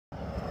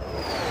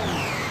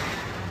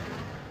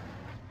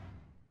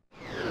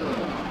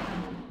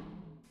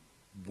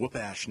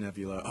Wupash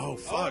Nebula. Oh,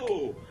 fuck.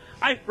 Oh,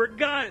 I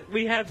forgot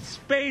we have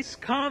space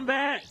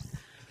combat.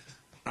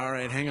 All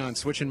right, hang on.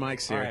 Switching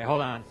mics here. All right,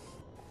 hold on.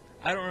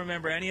 I don't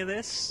remember any of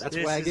this. That's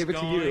why I gave it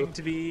to you. This is going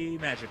to be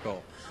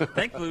magical.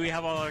 Thankfully, we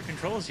have all our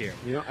controls here.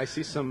 You know, I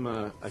see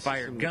some...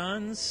 Fire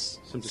guns,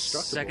 some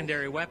destructibles.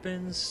 Secondary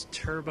weapons,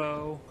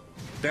 turbo,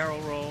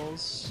 barrel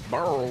rolls.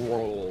 Barrel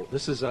roll.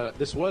 This was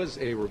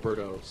a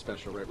Roberto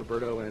special, right?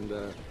 Roberto and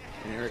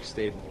Eric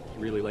stayed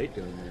really late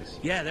doing this.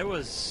 Yeah, there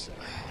was...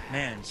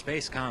 Man,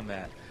 space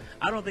combat.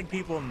 I don't think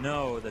people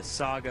know the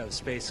saga of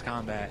space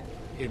combat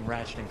in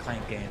Ratchet and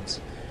Clank games.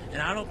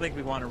 And I don't think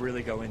we want to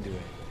really go into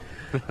it.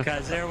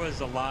 Because there was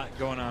a lot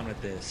going on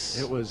with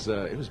this. It was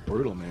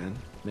brutal, man,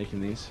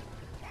 making these.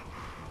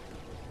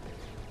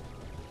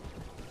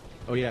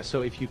 Oh yeah,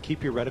 so if you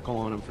keep your reticle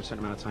on them for a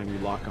certain amount of time, you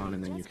lock on,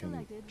 and then you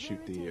can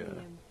shoot the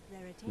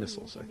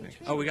missiles, I think.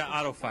 Oh, we got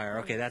auto fire.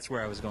 Okay, that's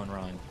where I was going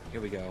wrong.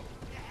 Here we go.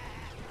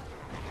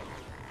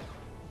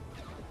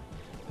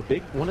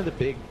 One of the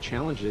big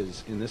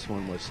challenges in this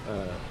one was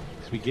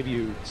we give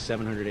you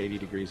 780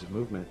 degrees of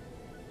movement.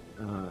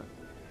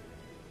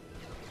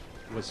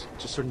 Was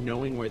just sort of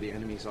knowing where the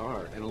enemies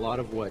are, and a lot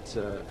of what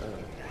the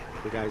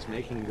guys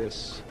making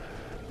this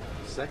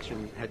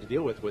section had to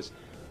deal with was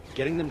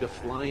getting them to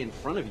fly in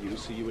front of you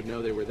so you would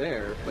know they were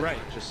there, but right.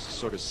 not just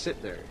sort of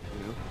sit there.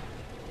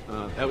 You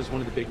know, that was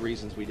one of the big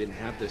reasons we didn't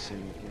have this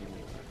in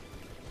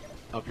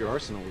Up Your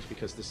Arsenal, was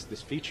because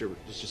this feature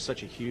was just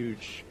such a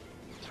huge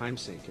time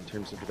sink in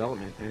terms of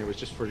development, and it was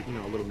just for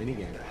a little mini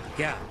game.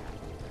 Yeah,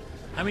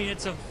 I mean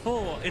it's a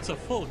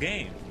full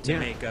game to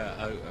make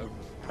a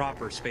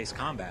proper space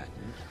combat.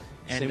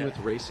 And, same with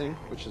racing,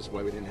 which is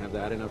why we didn't have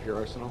that in Up Your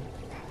Arsenal.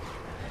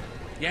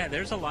 Yeah,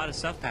 there's a lot of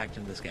stuff packed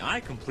in this game. I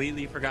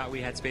completely forgot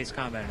we had space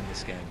combat in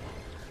this game.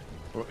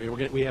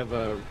 We have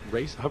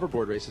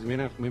hoverboard races.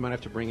 We might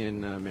have to bring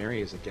in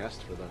Mary as a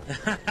guest for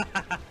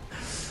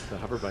the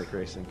hoverbike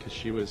racing, because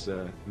she was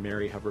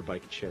Mary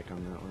hoverbike chick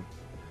on that one.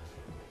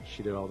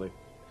 She did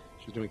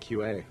she was doing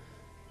QA.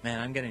 Man,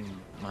 I'm getting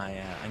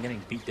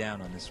beat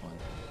down on this one.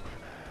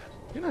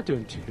 You're not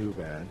doing too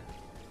bad.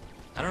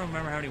 I don't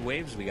remember how many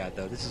waves we got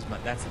though.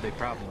 That's the big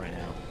problem right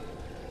now.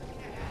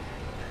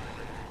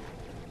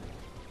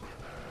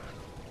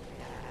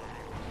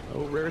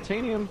 Oh,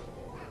 Raritanium.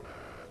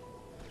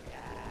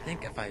 I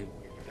think if I you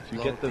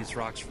blow get these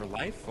rocks for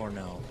life or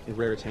no?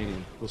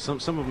 Raritanium. Well, some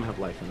of them have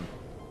life in them.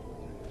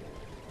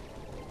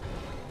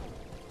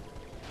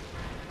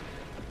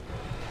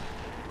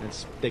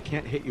 And they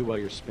can't hit you while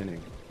you're spinning,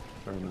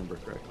 if I remember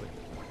correctly.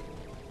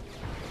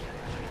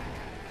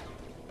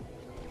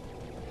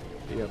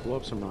 Yeah, blow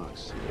up some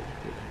rocks.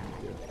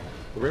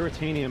 The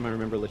Raritanium, I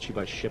remember, lets you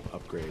buy ship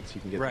upgrades. You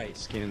can get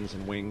skins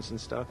and wings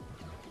and stuff.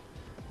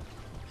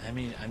 I'm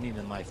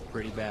in life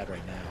pretty bad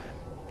right now.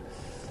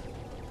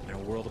 I'm in a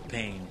world of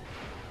pain.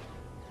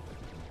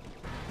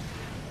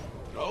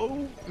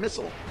 Oh,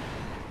 missile!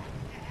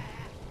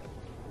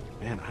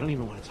 Man, I don't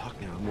even want to talk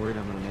now. I'm worried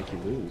I'm going to make you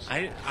lose.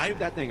 Shoot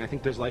that thing. I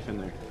think there's life in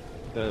there.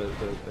 The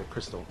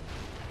crystal.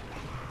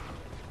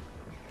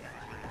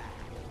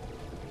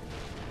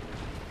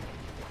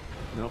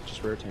 Nope,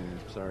 just Raritanium.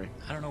 Sorry.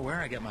 I don't know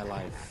where I get my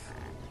life.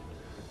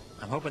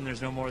 I'm hoping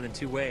there's no more than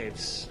 2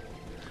 waves.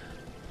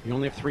 You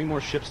only have 3 more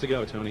ships to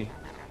go, Tony.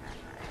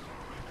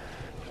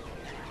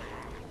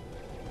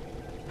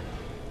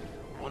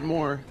 1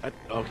 more.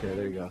 Okay,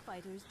 there you go.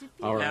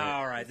 All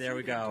right, there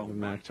we go. The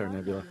Maktar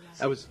Nebula.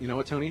 That was, you know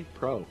what, Tony?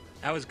 Pro.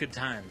 That was good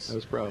times. That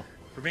was pro.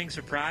 For being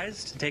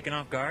surprised and taken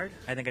off guard,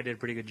 I think I did a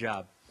pretty good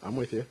job. I'm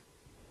with you.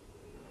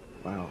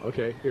 Wow.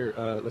 Okay, here,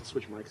 let's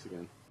switch mics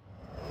again.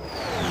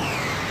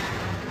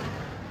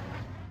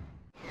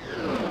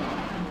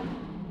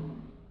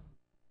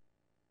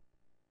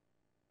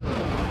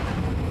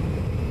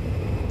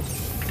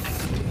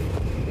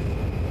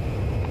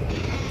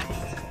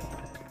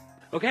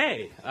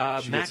 Okay,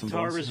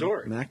 Maktar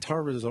Resort.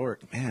 Maktar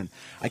Resort. Man,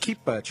 I keep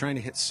trying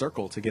to hit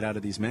circle to get out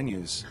of these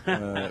menus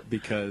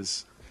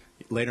because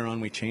later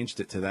on we changed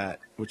it to that,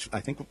 which I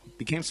think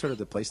became sort of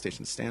the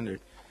PlayStation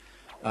standard.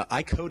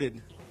 I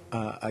coded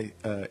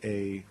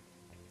a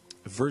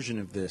version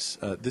of this.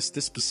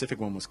 This specific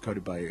one was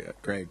coded by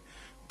Greg,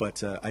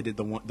 but I did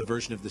the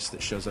version of this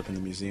that shows up in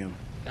the museum.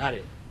 Got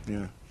it.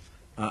 Yeah.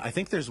 I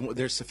think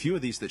there's a few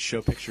of these that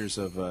show pictures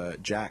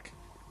of Jack.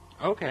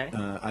 Okay.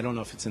 I don't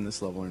know if it's in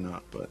this level or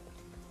not, but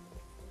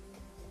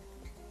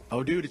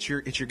oh, dude, it's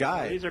your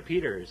guy. These are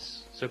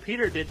Peter's. So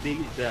Peter did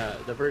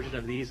the version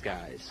of these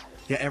guys.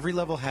 Yeah, every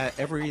level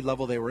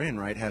they were in,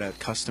 right, had a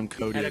custom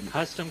coded. Had a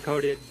custom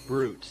coded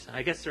brute.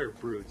 I guess they're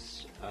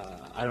brutes.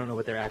 I don't know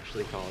what they're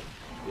actually called.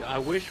 I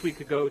wish we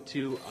could go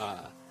to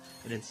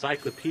an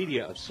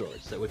encyclopedia of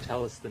sorts that would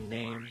tell us the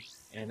name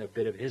and a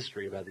bit of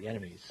history about the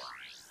enemies.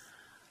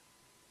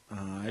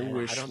 I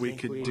wish we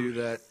could do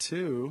that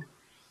too.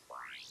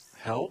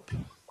 Help.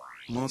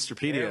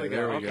 Monsterpedia. There we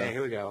go. Okay,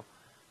 here we go.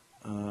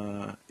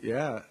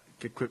 Yeah.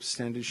 Equip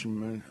standard.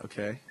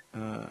 Okay.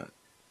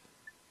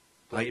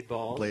 Blade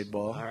balls. Blade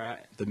ball. All right.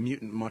 The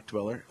mutant muck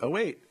dweller. Oh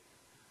wait.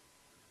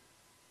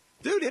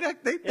 Dude,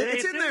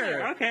 it's in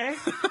there. Okay.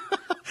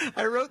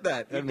 I wrote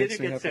that. It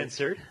didn't get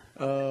censored.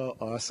 Oh,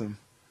 awesome.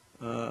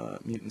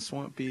 Mutant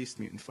Swamp Beast,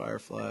 Mutant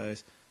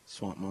Fireflies,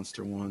 Swamp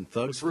Monster 1,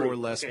 Thugs 4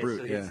 less okay, Brute.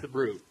 So yeah. it's the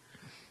Brute.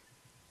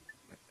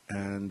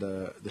 And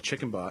the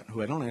Chicken Bot,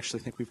 who I don't actually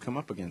think we've come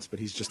up against, but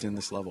he's just in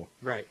this level.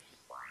 Right.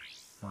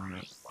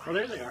 Oh,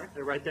 there they are.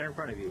 They're right there in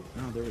front of you.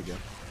 Oh, there we go.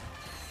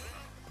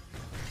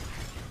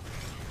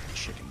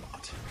 Chicken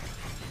Bot.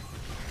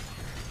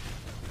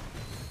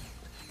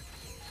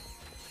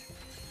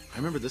 I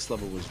remember this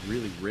level was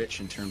really rich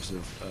in terms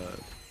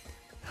of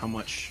how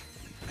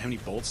many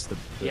bolts the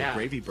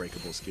gravy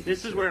breakables give you.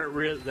 This is where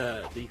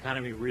the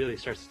economy really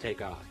starts to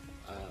take off.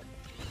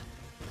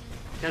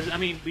 Because, I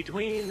mean,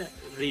 between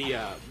the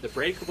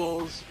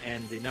breakables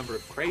and the number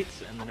of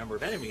crates and the number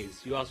of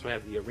enemies, you also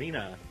have the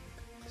arena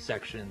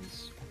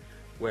sections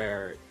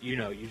where,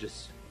 you're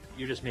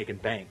just making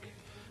bank.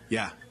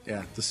 Yeah.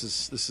 This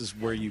is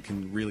where you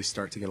can really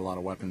start to get a lot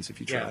of weapons if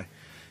you try.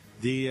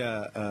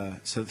 Yeah.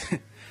 So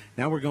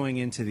now we're going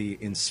into the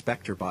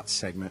Inspector Bot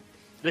segment.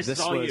 This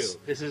is all you.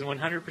 This is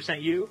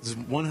 100% you? This is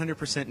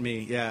 100%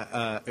 me,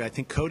 yeah. I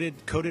think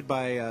coded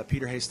by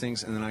Peter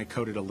Hastings, and then I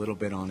coded a little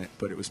bit on it,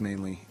 but it was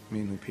mainly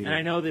Peter. And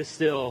I know this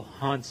still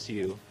haunts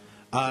you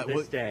to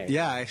this day.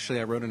 Yeah,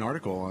 actually, I wrote an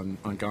article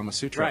on Gama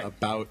Sutra Right.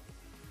 about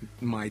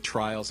my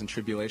trials and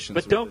tribulations.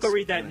 But with don't this go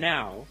read that thing.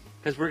 now,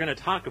 because we're going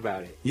to talk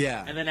about it.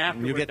 Yeah. And then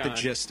after you we're get done, the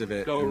gist of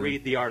it. go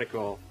read the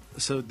article.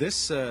 So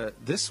this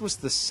was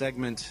the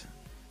segment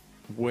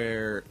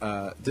where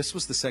this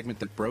was the segment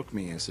that broke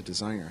me as a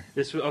designer.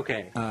 This was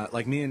okay.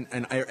 Like me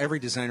and every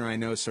designer I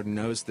know sort of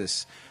knows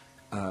this.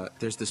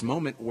 There's this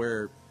moment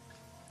where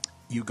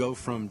you go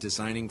from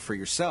designing for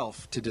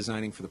yourself to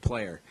designing for the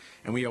player,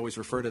 and we always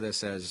refer to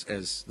this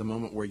as the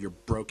moment where you're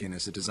broken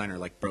as a designer,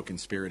 like broken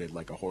spirited,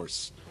 like a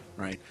horse,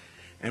 right?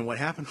 And what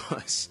happened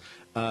was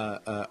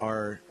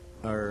our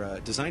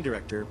design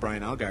director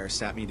Brian Algeier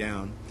sat me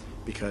down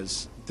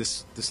because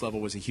this level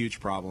was a huge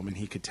problem, and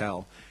he could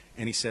tell.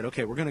 And he said,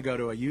 okay, we're going to go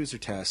to a user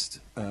test.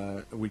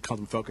 We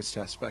called them focus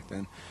tests back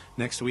then,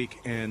 next week.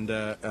 And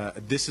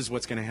this is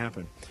what's going to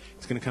happen.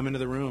 He's going to come into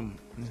the room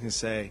and he's going to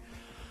say,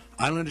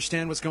 I don't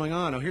understand what's going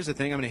on. Oh, here's the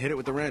thing. I'm going to hit it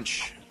with the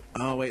wrench.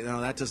 Oh, wait,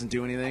 no, that doesn't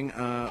do anything.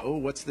 Oh,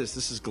 what's this?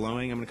 This is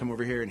glowing. I'm going to come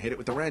over here and hit it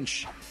with the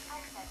wrench.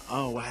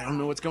 Oh, I don't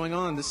know what's going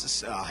on.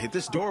 I'll hit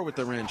this door with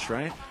the wrench,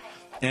 right?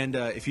 And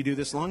if you do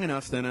this long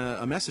enough, then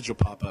a message will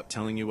pop up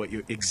telling you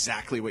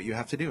exactly what you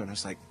have to do. And I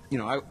was like,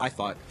 I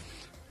thought,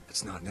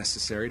 it's not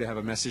necessary to have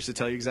a message to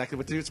tell you exactly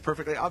what to do. It's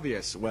perfectly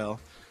obvious. Well,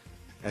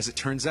 as it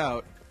turns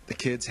out, the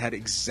kids had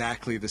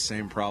exactly the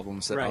same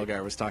problems that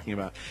Algeier was talking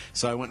about.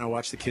 So I went and I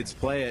watched the kids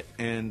play it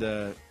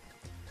and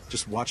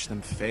just watched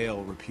them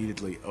fail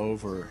repeatedly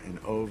over and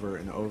over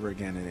and over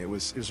again. And it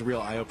was a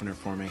real eye-opener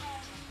for me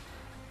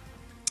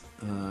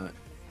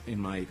in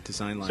my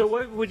design life. So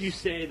what would you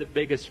say the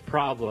biggest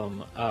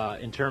problem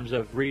in terms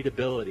of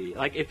readability?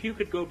 Like, if you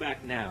could go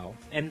back now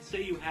and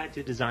say you had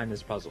to design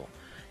this puzzle,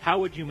 how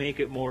would you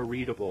make it more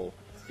readable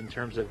in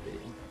terms of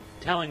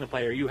telling the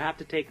player you have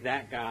to take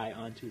that guy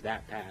onto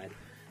that pad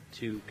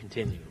to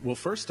continue? Well,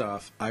 first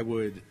off, I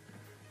would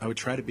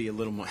try to be a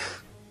little more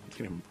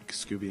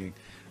Scoobying.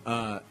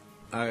 I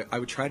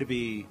would try to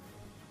be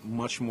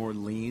much more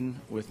lean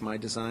with my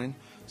design.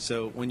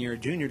 So when you're a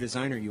junior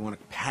designer, you want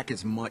to pack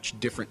as much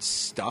different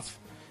stuff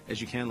as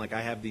you can. Like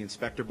I have the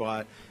Inspector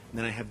Bot, and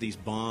then I have these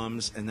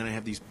bombs, and then I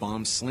have these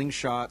bomb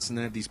slingshots, and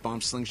then I have these bomb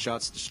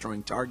slingshots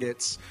destroying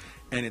targets.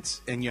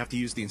 And you have to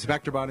use the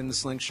Inspector Bot in the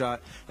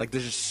slingshot. Like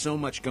there's just so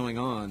much going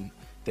on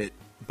that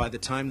by the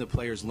time the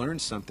player's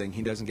learned something,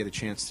 he doesn't get a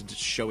chance to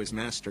just show his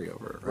mastery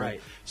over it.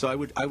 Right. So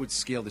I would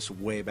scale this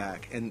way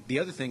back. And the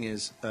other thing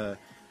is,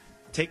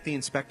 take the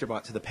Inspector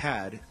Bot to the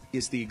pad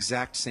is the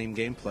exact same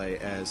gameplay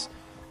as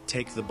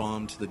take the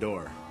bomb to the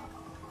door.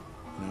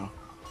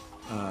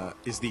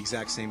 Is the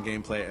exact same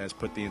gameplay as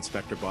put the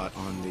Inspector Bot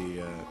on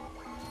the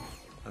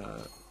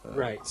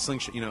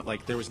slingshot.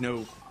 Like there was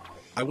no.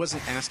 I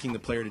wasn't asking the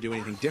player to do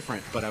anything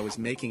different, but I was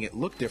making it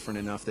look different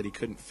enough that he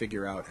couldn't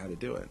figure out how to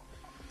do it.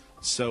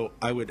 So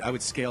I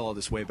would scale all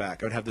this way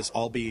back. I would have this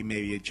all be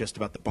maybe just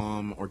about the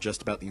bomb or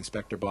just about the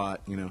Inspector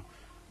Bot.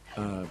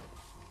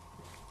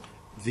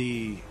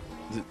 The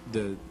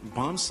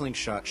bomb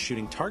slingshot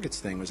shooting targets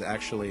thing was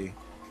actually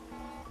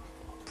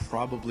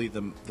probably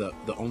the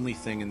only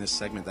thing in this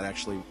segment that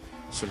actually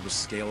sort of was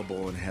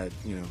scalable and had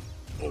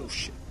oh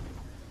shit.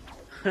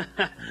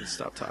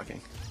 Stop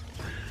talking.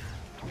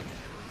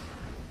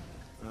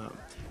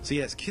 So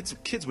yes,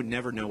 kids would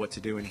never know what to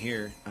do in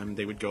here.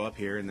 They would go up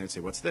here and they'd say,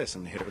 "What's this?"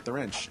 and hit it with the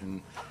wrench.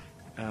 And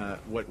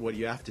what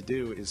you have to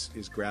do is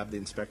grab the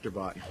Inspector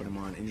Bot and put him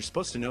on. And you're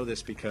supposed to know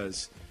this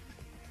because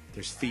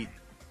there's feet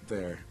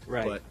there.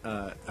 Right.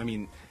 But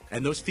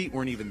and those feet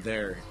weren't even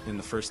there in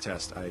the first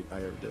test I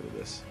ever did of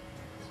this.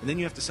 And then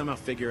you have to somehow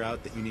figure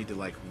out that you need to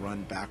like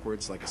run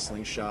backwards like a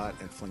slingshot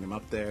and fling him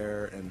up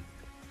there. And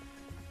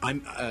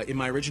in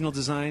my original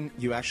design,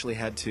 you actually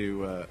had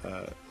to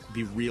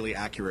be really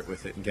accurate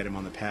with it and get him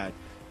on the pad.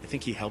 I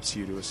think he helps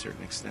you to a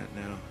certain extent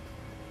now.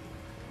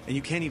 And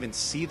you can't even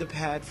see the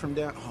pad from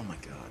down. Oh my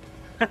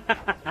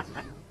god.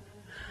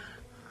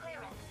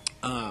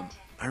 I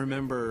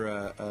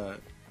remember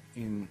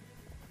in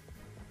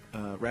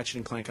Ratchet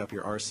and Clank Up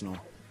Your Arsenal,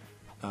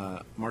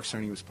 Mark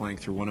Cerny was playing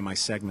through one of my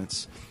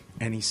segments,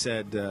 and he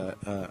said,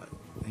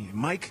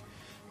 Mike,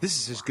 this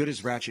is as good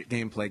as Ratchet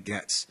gameplay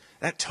gets.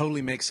 That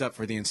totally makes up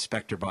for the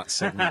Inspector Bot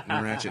segment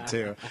in Ratchet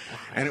 2.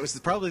 And it was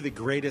probably the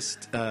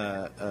greatest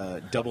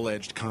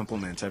double-edged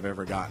compliment I've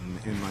ever gotten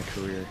in my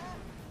career.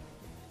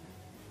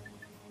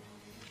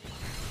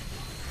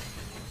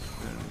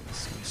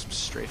 Let's do some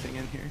strafing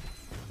in here.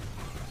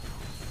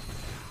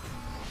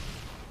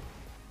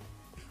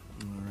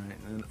 Alright,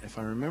 and if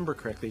I remember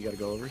correctly, you gotta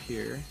go over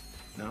here.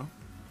 No?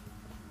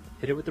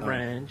 Hit it with the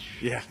wrench.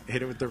 Yeah,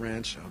 hit it with the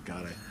wrench. Oh,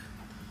 God,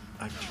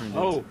 I've turned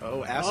Oh.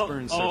 into...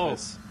 Aspirin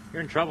surface.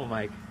 You're in trouble,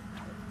 Mike.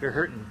 You're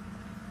hurting.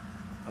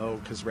 Oh,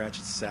 because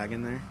Ratchet's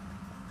sagging there?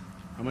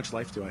 How much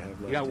life do I have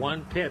left? You got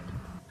one pip.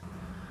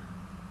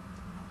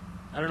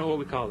 I don't know what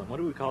we call them. What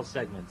do we call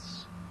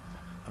segments?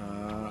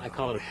 I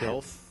call it a pip.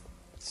 Health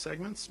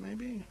segments,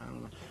 maybe? I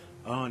don't know.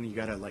 Oh, and you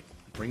gotta, like,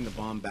 bring the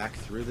bomb back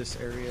through this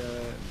area.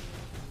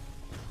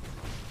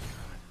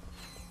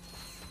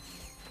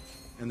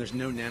 And there's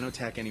no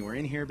nanotech anywhere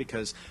in here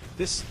because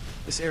this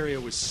area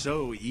was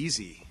so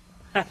easy,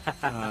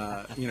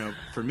 you know,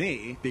 for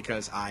me,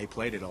 because I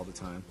played it all the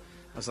time.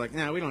 I was like,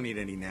 nah, we don't need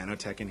any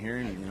nanotech in here.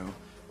 And, you know,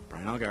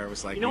 Brian Algar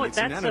was like, You know we what?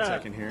 need some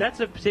nanotech in here. That's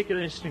a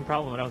particularly interesting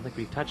problem I don't think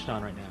we've touched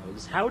on right now,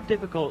 is how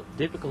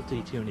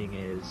difficulty tuning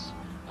is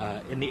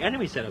in the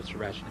enemy setups for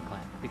Ratchet and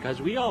Clank.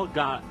 Because we all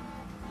got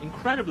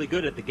incredibly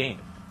good at the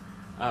game.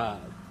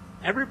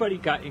 Everybody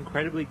got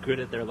incredibly good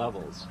at their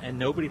levels, and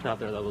nobody thought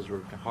their levels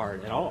were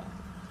hard at all.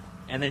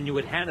 And then you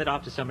would hand it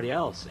off to somebody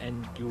else,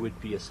 and you would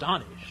be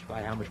astonished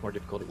by how much more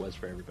difficult it was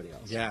for everybody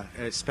else. Yeah,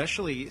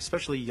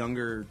 especially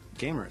younger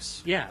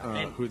gamers. Yeah,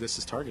 who this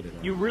is targeted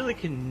at. You really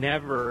can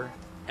never,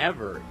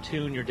 ever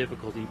tune your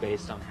difficulty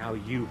based on how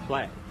you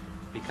play,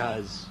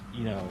 because,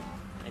 you know,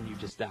 and you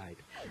just died.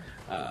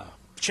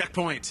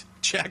 Checkpoint!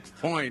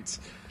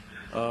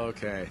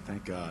 Okay,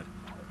 thank God.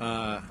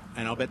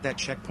 And I'll bet that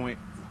checkpoint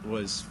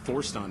was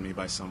forced on me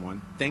by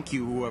someone. Thank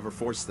you, whoever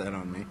forced that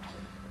on me.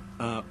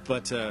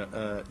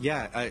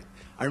 Yeah, I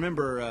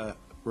remember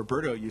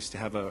Roberto used to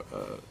have a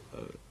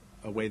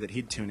way that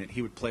he'd tune it.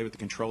 He would play with the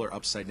controller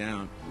upside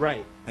down.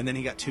 Right. And then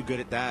he got too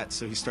good at that,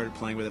 so he started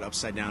playing with it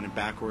upside down and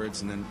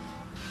backwards, and then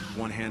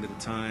one hand at a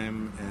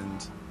time.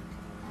 And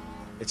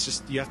it's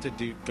just, you have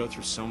to go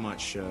through so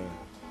much.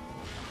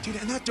 Dude,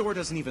 and that door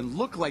doesn't even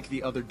look like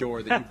the other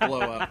door that you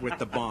blow up with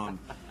the bomb.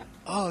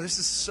 Oh, this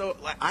is so.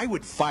 Like, I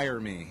would fire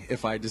me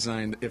if I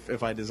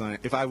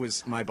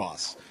was my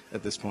boss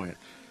at this point.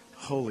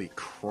 Holy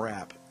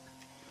crap.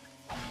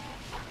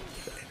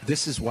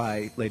 This is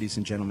why, ladies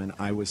and gentlemen,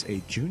 I was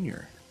a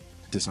junior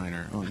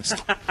designer on this.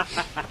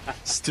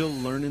 Still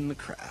learning the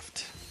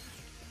craft.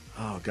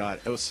 Oh,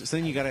 God. So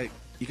then you gotta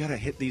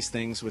hit these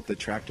things with the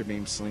tractor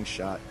beam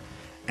slingshot.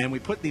 And we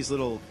put these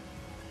little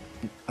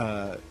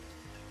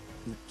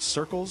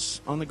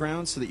circles on the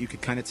ground so that you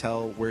could kind of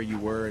tell where you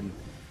were and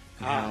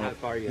how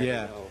far you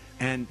had to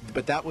go.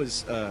 But that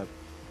was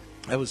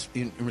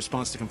in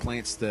response to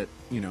complaints that,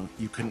 you know,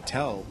 you couldn't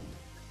tell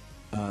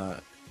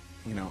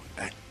you know,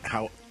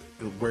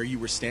 where you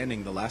were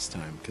standing the last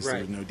time because there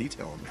was no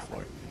detail on the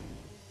floor.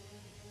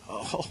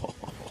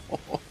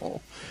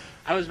 Oh.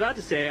 I was about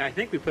to say, I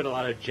think we put a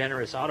lot of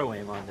generous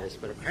auto-aim on this,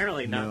 but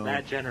apparently not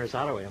that generous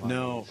auto-aim on this.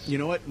 No. You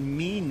know what?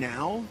 Me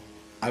now,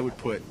 I would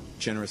put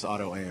generous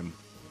auto-aim.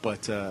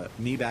 But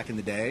me back in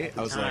the day,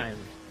 I was like,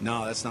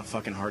 no, that's not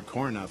fucking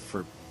hardcore enough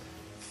for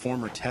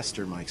former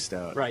tester Mike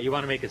Stout. Right, you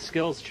want to make a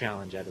skills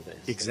challenge out of this.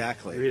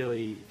 Exactly.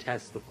 Really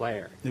test the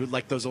player.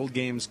 Like those old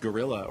games,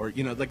 Gorilla, or,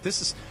 you know, like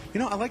this is, you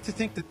know, I like to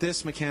think that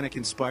this mechanic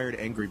inspired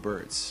Angry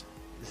Birds.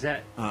 Is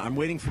that... I'm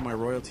waiting for my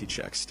royalty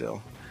check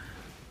still.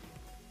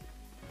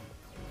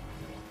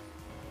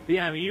 But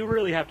yeah, I mean, you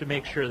really have to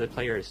make sure the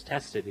player is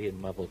tested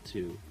in level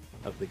 2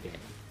 of the game.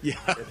 Yeah.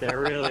 That they're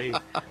really...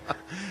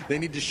 They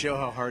need to show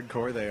how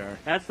hardcore they are.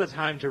 That's the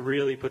time to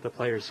really put the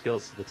player's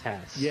skills to the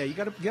test. Yeah, you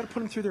gotta put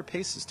them through their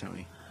paces,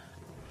 Tony.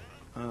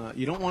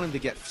 You don't want them to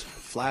get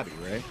flabby,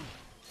 right?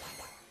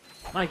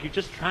 Mike, you're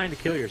just trying to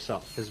kill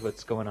yourself, is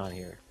what's going on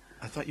here.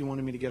 I thought you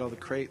wanted me to get all the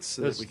crates.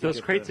 So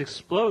those crates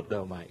explode,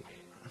 though, Mike.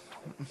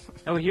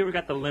 Oh, here we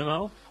got the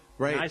limo.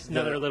 Right. Nice,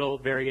 another little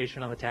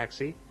variation on the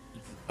taxi.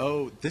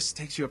 Oh, this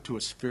takes you up to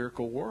a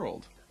spherical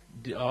world.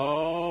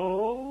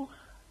 Oh,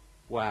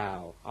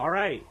 wow. All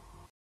right.